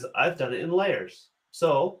 because I've done it in layers.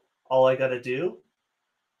 So all I got to do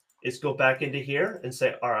is go back into here and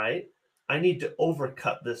say, all right, I need to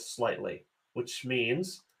overcut this slightly, which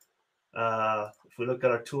means if we look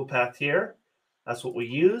at our toolpath here, that's what we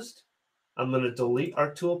used. I'm going to delete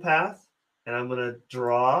our toolpath, and I'm going to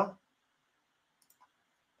draw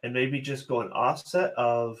and maybe just go an offset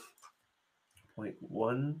of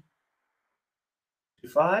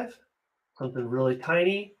 0.125, something really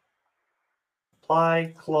tiny.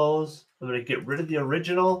 Apply, close. I'm going to get rid of the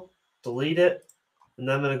original, delete it, and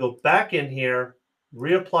then I'm going to go back in here,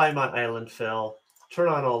 reapply my island fill, turn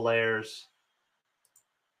on all layers,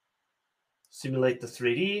 simulate the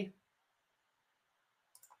 3D.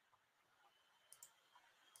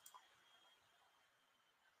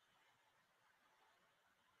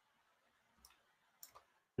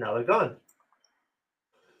 Now they're gone.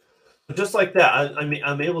 Just like that,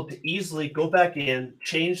 I'm able to easily go back in,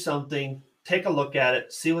 change something, take a look at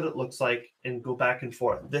it, see what it looks like, and go back and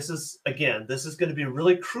forth. This is going to be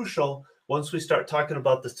really crucial once we start talking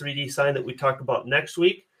about the 3D sign that we talk about next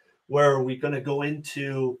week, where we're going to go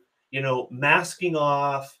into, masking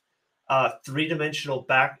off three-dimensional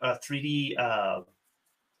 3D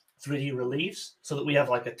reliefs, so that we have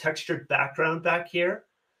like a textured background back here,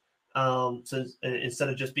 so instead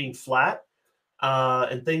of just being flat.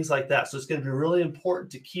 And things like that. So it's going to be really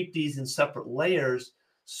important to keep these in separate layers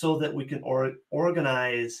so that we can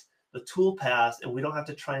organize the toolpath, and we don't have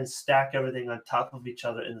to try and stack everything on top of each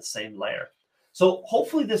other in the same layer. So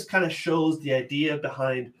hopefully this kind of shows the idea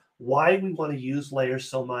behind why we want to use layers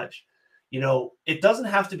so much. It doesn't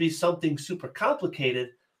have to be something super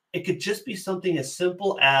complicated. It could just be something as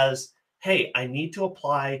simple as, hey, I need to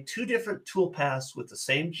apply 2 different toolpaths with the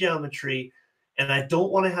same geometry, and I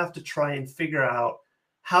don't want to have to try and figure out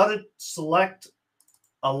how to select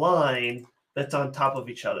a line that's on top of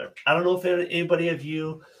each other. I don't know if anybody of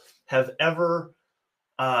you have ever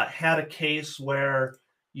had a case where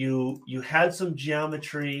you had some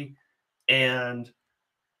geometry and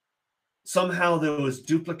somehow there was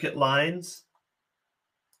duplicate lines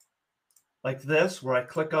like this, where I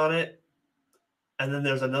click on it and then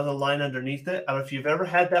there's another line underneath it. I don't know if you've ever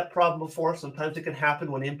had that problem before. Sometimes it can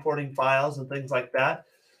happen when importing files and things like that.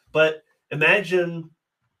 But imagine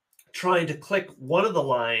trying to click one of the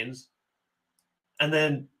lines and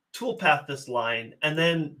then toolpath this line and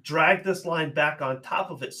then drag this line back on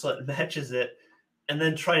top of it so it matches it, and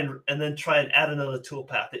then try and add another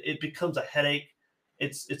toolpath. It becomes a headache.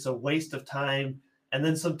 It's a waste of time. And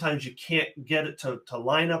then sometimes you can't get it to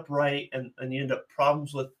line up right, and you end up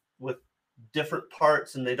problems with different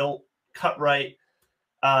parts and they don't cut right.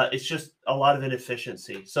 It's just a lot of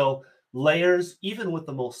inefficiency. So layers, even with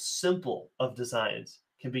the most simple of designs,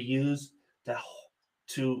 can be used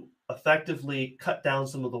to effectively cut down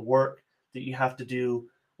some of the work that you have to do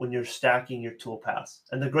when you're stacking your toolpaths.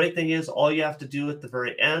 And the great thing is, all you have to do at the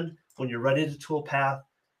very end, when you're ready to toolpath,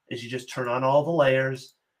 is you just turn on all the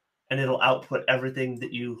layers, and it'll output everything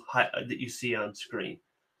that you see on screen.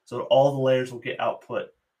 So all the layers will get output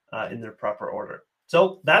in their proper order.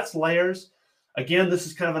 So that's layers. Again, this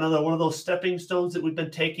is kind of another one of those stepping stones that we've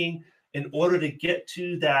been taking in order to get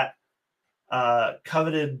to that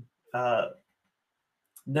coveted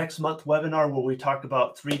next month webinar where we talk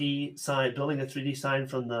about 3D sign, building a 3D sign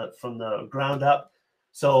from the ground up.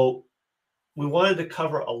 So we wanted to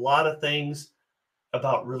cover a lot of things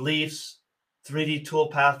about reliefs, 3D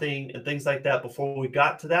toolpathing, and things like that before we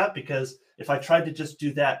got to that, because if I tried to just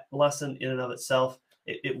do that lesson in and of itself,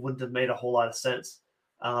 it wouldn't have made a whole lot of sense,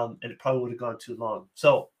 and it probably would have gone too long.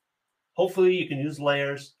 So hopefully you can use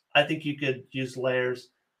layers. I think you could use layers.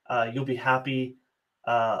 You'll be happy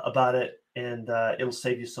about it, and it'll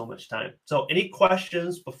save you so much time. So any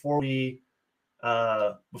questions before we go?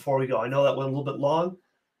 I know that went a little bit long,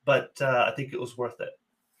 but I think it was worth it.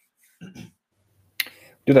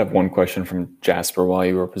 I did have one question from Jasper while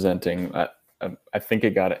you were presenting. I think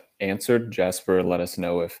it got answered. Jasper, let us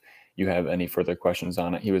know if you have any further questions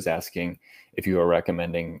on it. He was asking if you are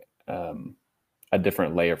recommending a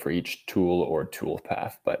different layer for each tool or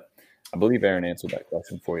toolpath, but I believe Aaron answered that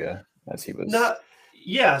question for you as he was.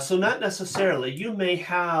 So not necessarily. You may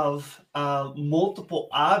have multiple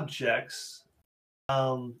objects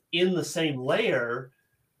in the same layer,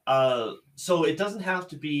 so it doesn't have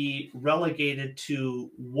to be relegated to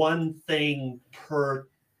one thing per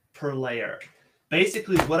layer.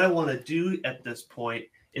 Basically, what I want to do at this point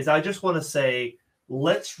is I just want to say,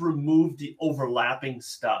 let's remove the overlapping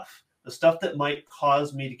stuff, the stuff that might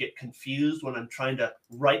cause me to get confused when I'm trying to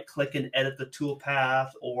right-click and edit the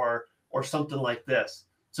toolpath or something like this.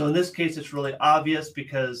 So in this case, it's really obvious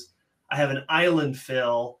because I have an island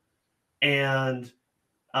fill, and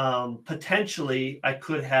potentially I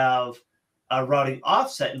could have a routing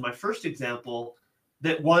offset in my first example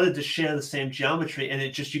that wanted to share the same geometry, and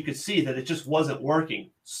you could see that it just wasn't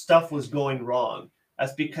working. Stuff was going wrong.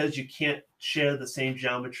 That's because you can't share the same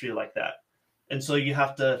geometry like that. And so you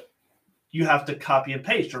have to copy and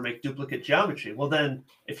paste or make duplicate geometry. Well, then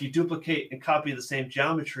if you duplicate and copy the same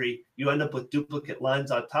geometry, you end up with duplicate lines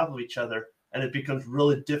on top of each other, and it becomes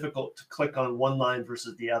really difficult to click on one line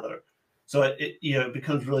versus the other. So it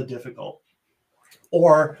becomes really difficult.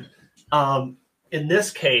 Or in this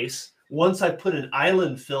case, once I put an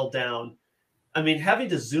island fill down, I mean, having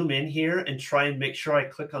to zoom in here and try and make sure I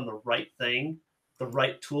click on the right thing, the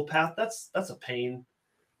right toolpath, that's a pain.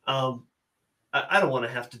 I don't want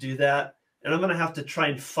to have to do that. And I'm going to have to try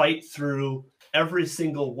and fight through every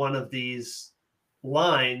single one of these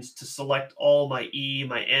lines to select all my E,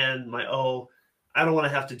 my N, my O. I don't want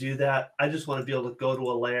to have to do that. I just want to be able to go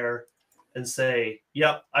to a layer and say,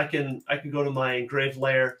 yep, I can go to my engraved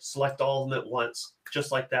layer, select all of them at once,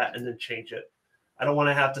 just like that, and then change it. I don't want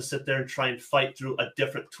to have to sit there and try and fight through a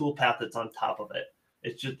different toolpath that's on top of it.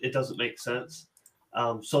 It doesn't make sense.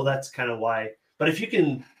 So that's kind of why. But if you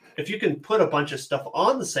can put a bunch of stuff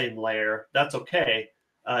on the same layer, that's okay.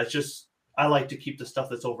 It's just I like to keep the stuff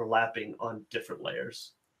that's overlapping on different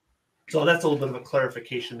layers. So that's a little bit of a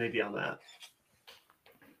clarification maybe on that.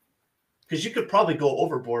 Because you could probably go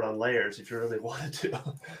overboard on layers if you really wanted to.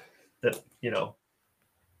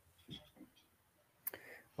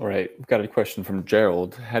 Well, All right, we've got a question from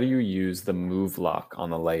Gerald. How do you use the move lock on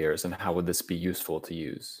the layers, and how would this be useful to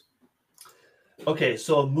use? Okay,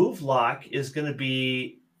 so a move lock is going to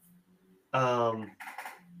be,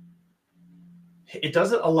 it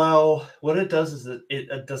doesn't allow, what it does is that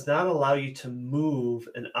it does not allow you to move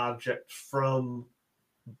an object from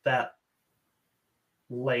that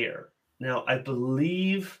layer. Now, I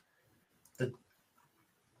believe that,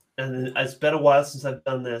 and it's been a while since I've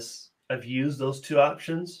done this, I've used those two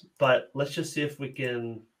options, but let's just see if we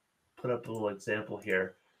can put up a little example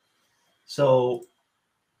here. So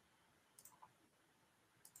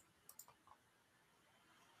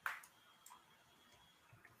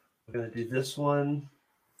we're going to do this one,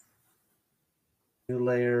 new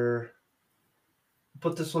layer,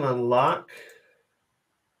 put this one on lock.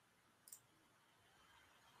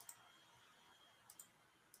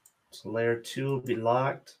 So layer 2 will be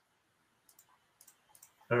locked.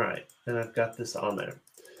 All right, and I've got this on there.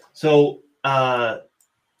 So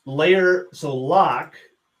lock,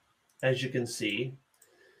 as you can see,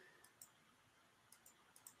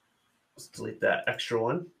 let's delete that extra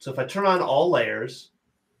one. So if I turn on all layers,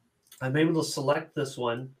 I'm able to select this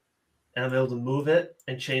one, and I'm able to move it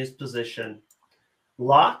and change position.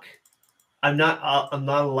 Lock, I'm not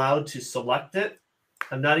allowed to select it.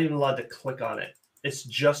 I'm not even allowed to click on it. It's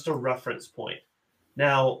just a reference point.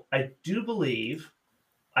 Now, I do believe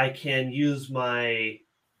I can use so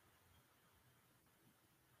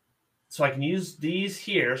I can use these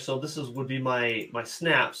here. So this would be my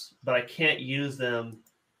snaps, but I can't use them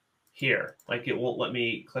here. Like it won't let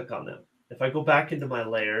me click on them. If I go back into my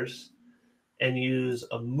layers and use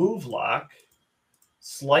a move lock,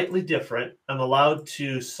 slightly different. I'm allowed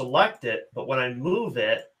to select it, but when I move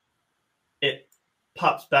it, it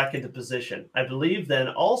pops back into position. I believe then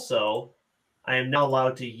also I am now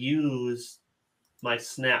allowed to use my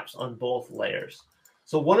snaps on both layers.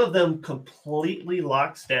 So one of them completely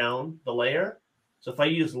locks down the layer. So if I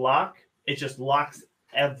use lock, it just locks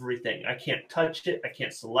everything. I can't touch it. I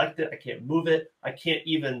can't select it. I can't move it. I can't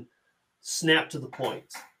even snap to the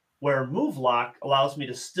points. Where move lock allows me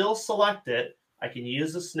to still select it. I can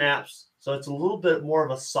use the snaps. So it's a little bit more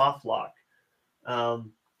of a soft lock.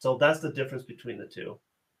 So that's the difference between the two.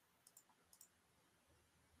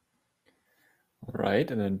 All right,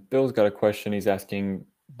 and then Bill's got a question. He's asking,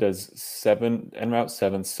 does EnRoute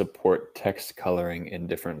 7 support text coloring in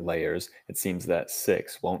different layers? It seems that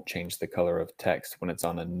 6 won't change the color of text when it's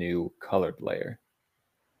on a new colored layer.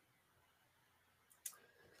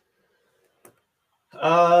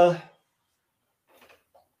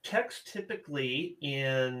 Text typically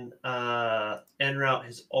in EnRoute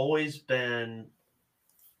has always been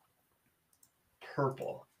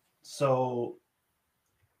purple. So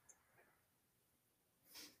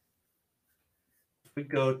if we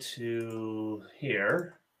go to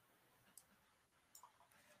here,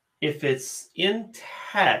 if it's in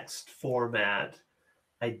text format,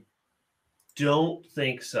 I don't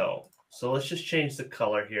think so. So let's just change the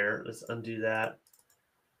color here. Let's undo that.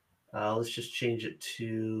 Let's just change it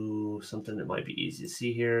to something that might be easy to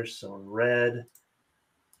see here. So red.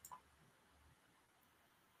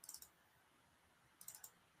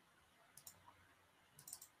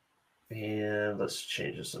 And let's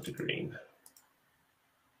change this to green.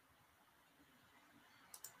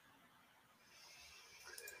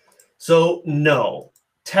 So no,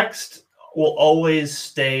 text will always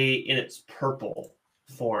stay in its purple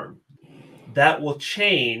form. That will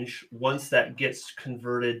change once that gets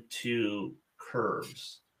converted to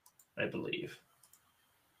curves, I believe.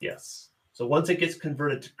 Yes. So once it gets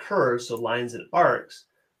converted to curves, so lines and arcs,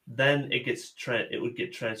 then it would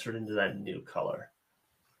get transferred into that new color.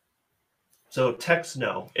 So text,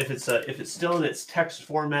 no. If it's still in its text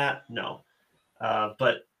format, no.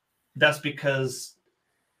 But that's because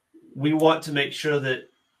we want to make sure that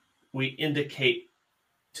we indicate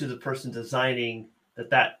to the person designing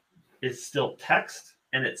that is still text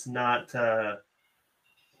and it's not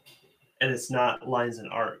lines and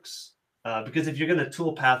arcs. Because if you're going to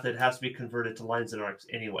toolpath, it has to be converted to lines and arcs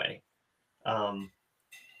anyway.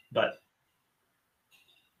 But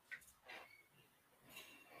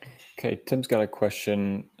okay, Tim's got a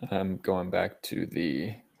question. Going back to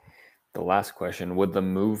the last question, would the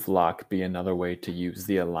move lock be another way to use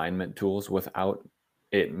the alignment tools without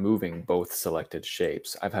it moving both selected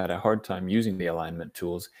shapes? I've had a hard time using the alignment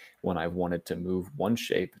tools when I've wanted to move one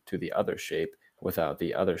shape to the other shape without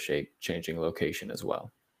the other shape changing location as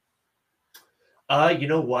well. you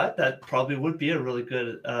know what? That probably would be a really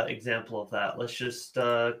good example of that. Let's just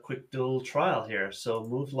quick do a little trial here. So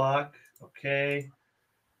move lock, okay.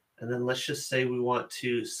 And then let's just say we want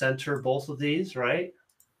to center both of these, right?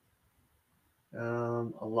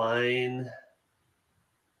 Align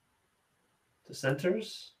to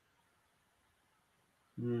centers.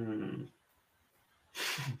 Did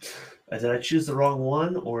I choose the wrong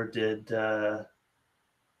one, or did oh,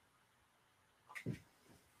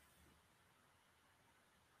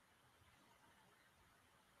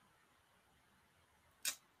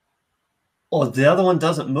 the other one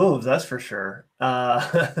doesn't move, that's for sure.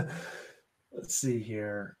 Let's see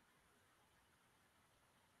here.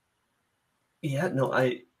 Yeah, no,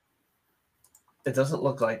 it doesn't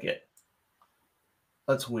look like it.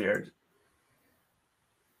 That's weird.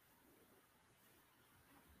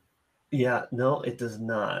 Yeah, no, it does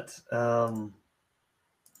not. Wow,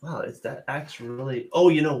 is that actually? Oh,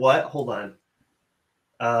 you know what? Hold on.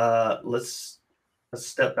 Let's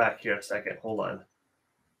step back here a second. Hold on.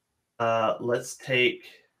 Let's take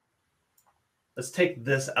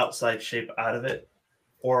this outside shape out of it,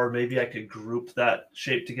 or maybe I could group that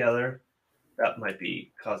shape together. That might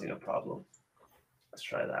be causing a problem. Let's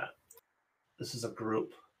try that. This is a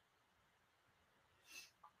group.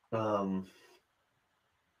 No,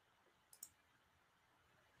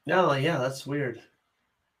 yeah, that's weird.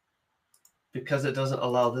 Because it doesn't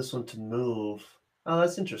allow this one to move. Oh,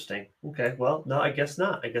 that's interesting. Okay, well, no, I guess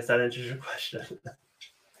not. I guess that answers your question.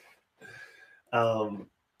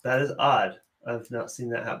 That is odd. I've not seen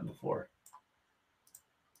that happen before.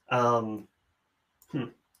 Hmm.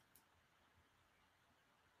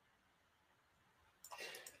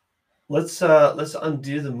 Let's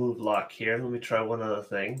undo the move lock here. Let me try one other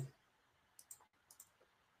thing.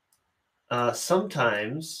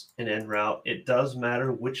 Sometimes in EnRoute, it does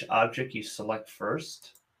matter which object you select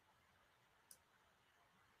first.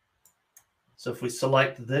 So if we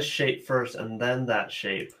select this shape first and then that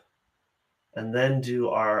shape, and then do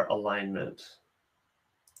our alignment,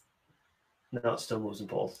 now it still moves in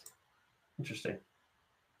both. Interesting.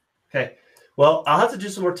 Okay. Well, I'll have to do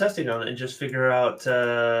some more testing on it and just figure out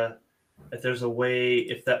if there's a way,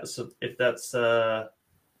 if that's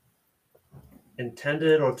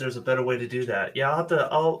intended, or if there's a better way to do that. Yeah,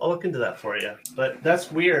 I'll look into that for you. But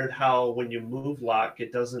that's weird how when you move lock,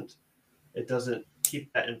 it doesn't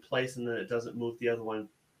keep that in place, and then it doesn't move the other one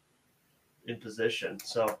in position.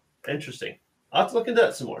 So interesting. I'll have to look into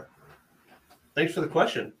that some more. Thanks for the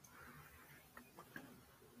question.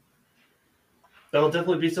 That'll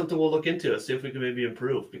definitely be something we'll look into and see if we can maybe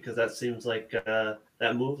improve, because that seems like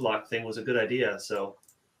that move lock thing was a good idea. So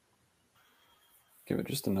Give it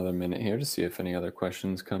just another minute here to see if any other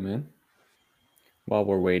questions come in. While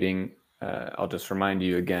we're waiting, I'll just remind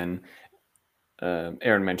you again,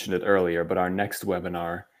 Aaron mentioned it earlier, but our next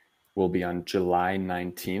webinar will be on July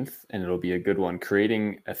 19th, and it'll be a good one,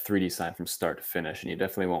 creating a 3D sign from start to finish, and you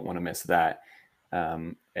definitely won't want to miss that.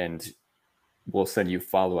 And we'll send you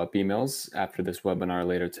follow-up emails after this webinar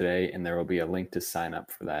later today, and there will be a link to sign up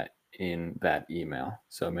for that in that email.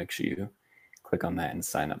 So make sure you click on that and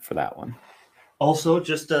sign up for that one. also,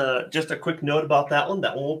 just a quick note about that one.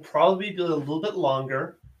 That one will probably be a little bit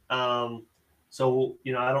longer. So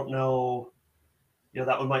I don't know.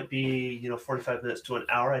 That one might be 45 minutes to an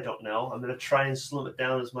hour. I don't know. I'm going to try and slim it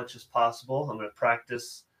down as much as possible. I'm going to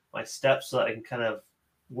practice my steps so that I can kind of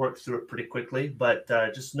work through it pretty quickly. But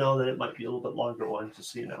just know that it might be a little bit longer one,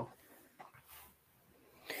 just so you know.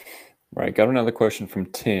 Right, got another question from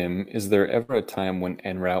Tim. Is there ever a time when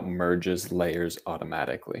EnRoute merges layers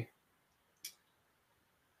automatically?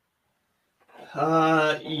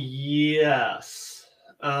 Yes.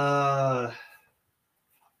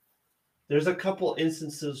 There's a couple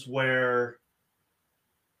instances where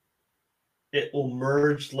it will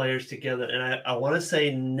merge layers together, and I want to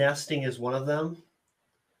say nesting is one of them.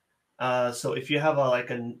 So if you have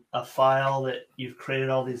a file that you've created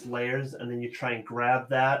all these layers, and then you try and grab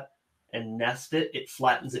that and nest it, it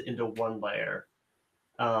flattens it into one layer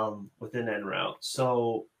within EnRoute.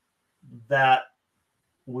 So that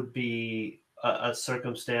would be a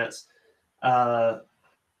circumstance. The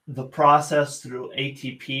process through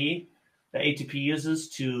ATP, the ATP uses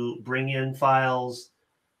to bring in files,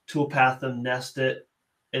 toolpath them, nest it.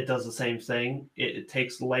 It does the same thing. It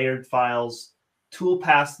takes layered files,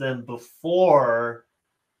 toolpaths them before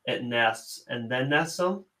it nests, and then nests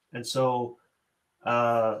them. And so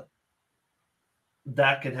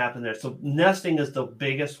that can happen there. So nesting is the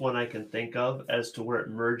biggest one I can think of as to where it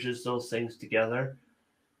merges those things together.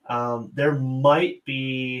 There might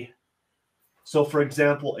be, so for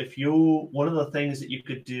example, one of the things that you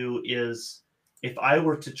could do is, if I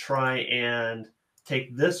were to try and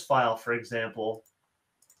take this file, for example,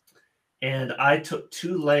 and I took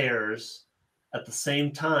two layers at the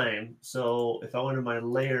same time. So if I went to my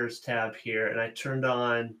layers tab here and I turned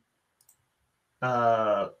on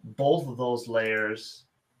both of those layers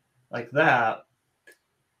like that,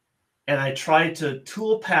 and I try to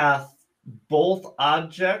toolpath both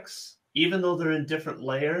objects, even though they're in different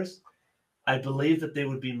layers, I believe that they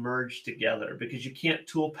would be merged together, because you can't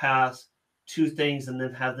toolpath two things and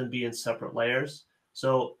then have them be in separate layers.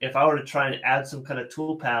 So if I were to try and add some kind of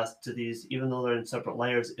toolpath to these, even though they're in separate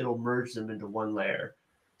layers, it'll merge them into one layer.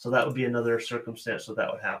 So that would be another circumstance where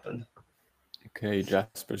that would happen. Okay,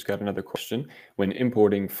 Jasper's got another question. When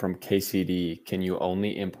importing from KCD, can you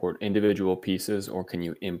only import individual pieces, or can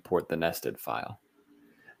you import the nested file?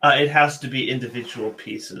 It has to be individual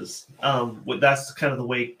pieces. That's kind of the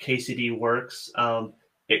way KCD works.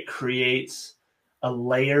 It creates a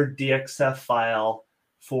layered DXF file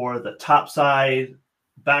for the top side,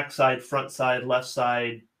 back side, front side, left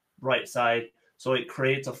side, right side. So it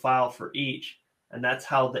creates a file for each, and that's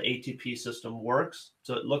how the ATP system works.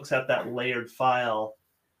 So it looks at that layered file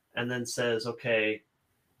and then says, okay,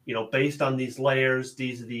 based on these layers,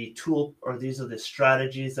 these are the these are the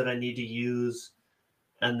strategies that I need to use,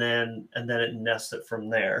 and then it nests it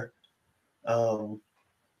from there.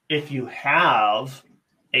 If you have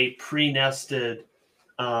a pre-nested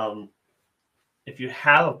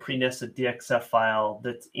DXF file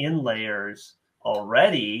that's in layers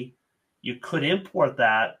already, you could import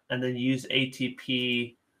that and then use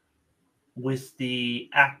ATP with the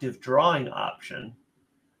active drawing option.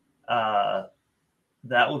 That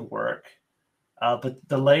would work. But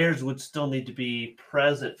the layers would still need to be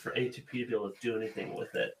present for ATP to be able to do anything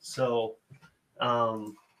with it. So,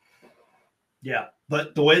 yeah.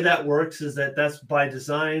 But the way that works is that's by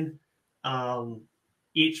design.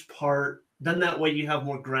 Each part, then that way you have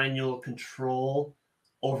more granular control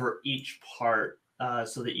over each part,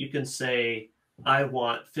 so that you can say, I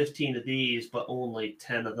want 15 of these, but only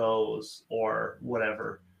 10 of those, or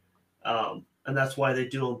whatever. And that's why they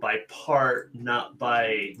do them by part, not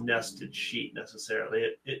by nested sheet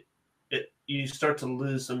necessarily. You start to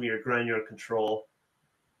lose some of your granular control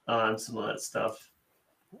on some of that stuff.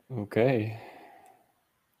 Okay.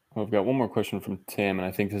 Well, I've got one more question from Tim, and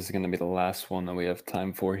I think this is going to be the last one that we have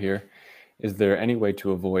time for here. Is there any way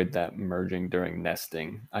to avoid that merging during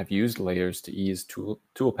nesting? I've used layers to ease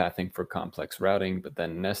toolpathing for complex routing, but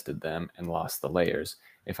then nested them and lost the layers.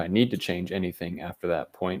 If I need to change anything after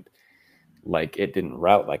that point, like it didn't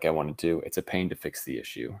route like I wanted to, it's a pain to fix the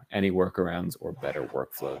issue. Any workarounds or better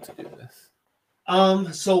workflow to do this?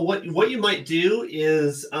 So what you might do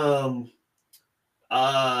is I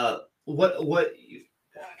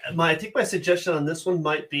think my suggestion on this one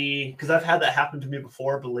might be, because I've had that happen to me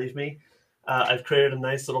before, believe me. I've created a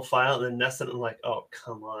nice little file and then nested it, and I'm like, oh,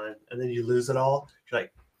 come on. And then you lose it all. You're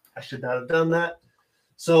like, I should not have done that.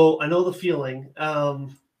 So I know the feeling.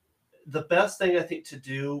 The best thing I think to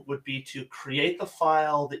do would be to create the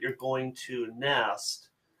file that you're going to nest,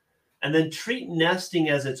 and then treat nesting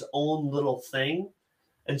as its own little thing.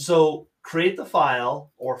 And so create the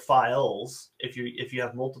file, or files if you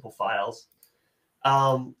have multiple files,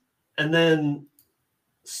 and then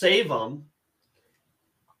save them,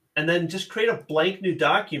 and then just create a blank new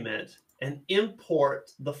document and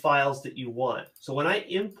import the files that you want. So when I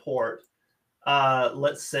import,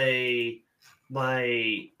 let's say,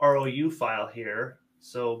 my ROU file here,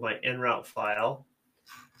 so my EnRoute file,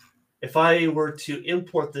 if I were to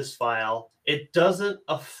import this file, it doesn't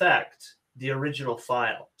affect the original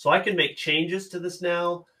file. So I can make changes to this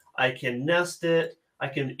now. I can nest it. I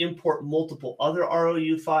can import multiple other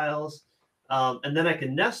ROU files, and then I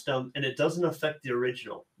can nest them, and it doesn't affect the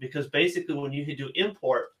original, because basically when you do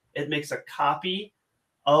import, it makes a copy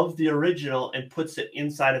of the original and puts it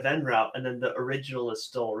inside of EnRoute, and then the original is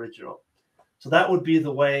still original. So that would be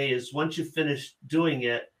the way, is once you finish doing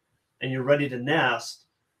it and you're ready to nest,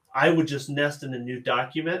 I would just nest in a new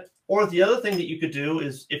document. Or the other thing that you could do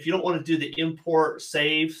is, if you don't want to do the import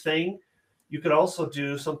save thing, you could also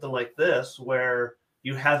do something like this, where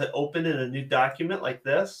you have it open in a new document like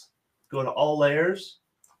this, go to all layers,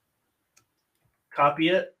 copy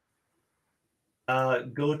it,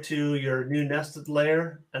 go to your new nested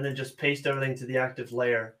layer, and then just paste everything to the active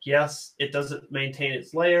layer. Yes, it doesn't maintain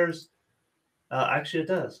its layers. Actually, it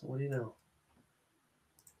does. What do you know?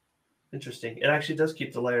 Interesting. It actually does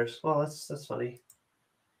keep the layers. Well, that's funny.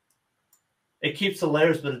 It keeps the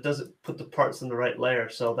layers, but it doesn't put the parts in the right layer.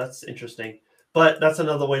 So that's interesting. But that's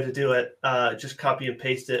another way to do it. Just copy and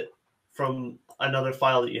paste it from another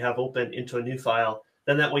file that you have open into a new file.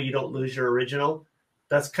 Then that way you don't lose your original.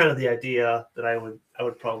 That's kind of the idea that I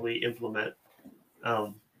would probably implement.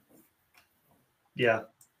 Yeah.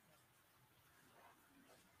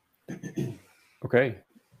 Okay.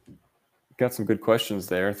 Got some good questions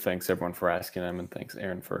there. Thanks everyone for asking them, and thanks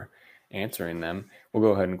Aaron for answering them. We'll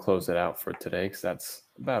go ahead and close it out for today because that's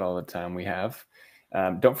about all the time we have.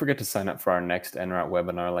 Don't forget to sign up for our next EnRoute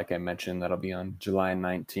webinar. Like I mentioned, that'll be on July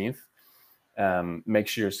 19th. Make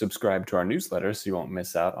sure you're subscribed to our newsletter so you won't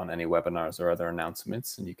miss out on any webinars or other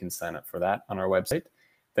announcements, and you can sign up for that on our website.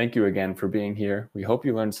 Thank you again for being here. We hope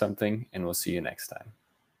you learned something, and we'll see you next time.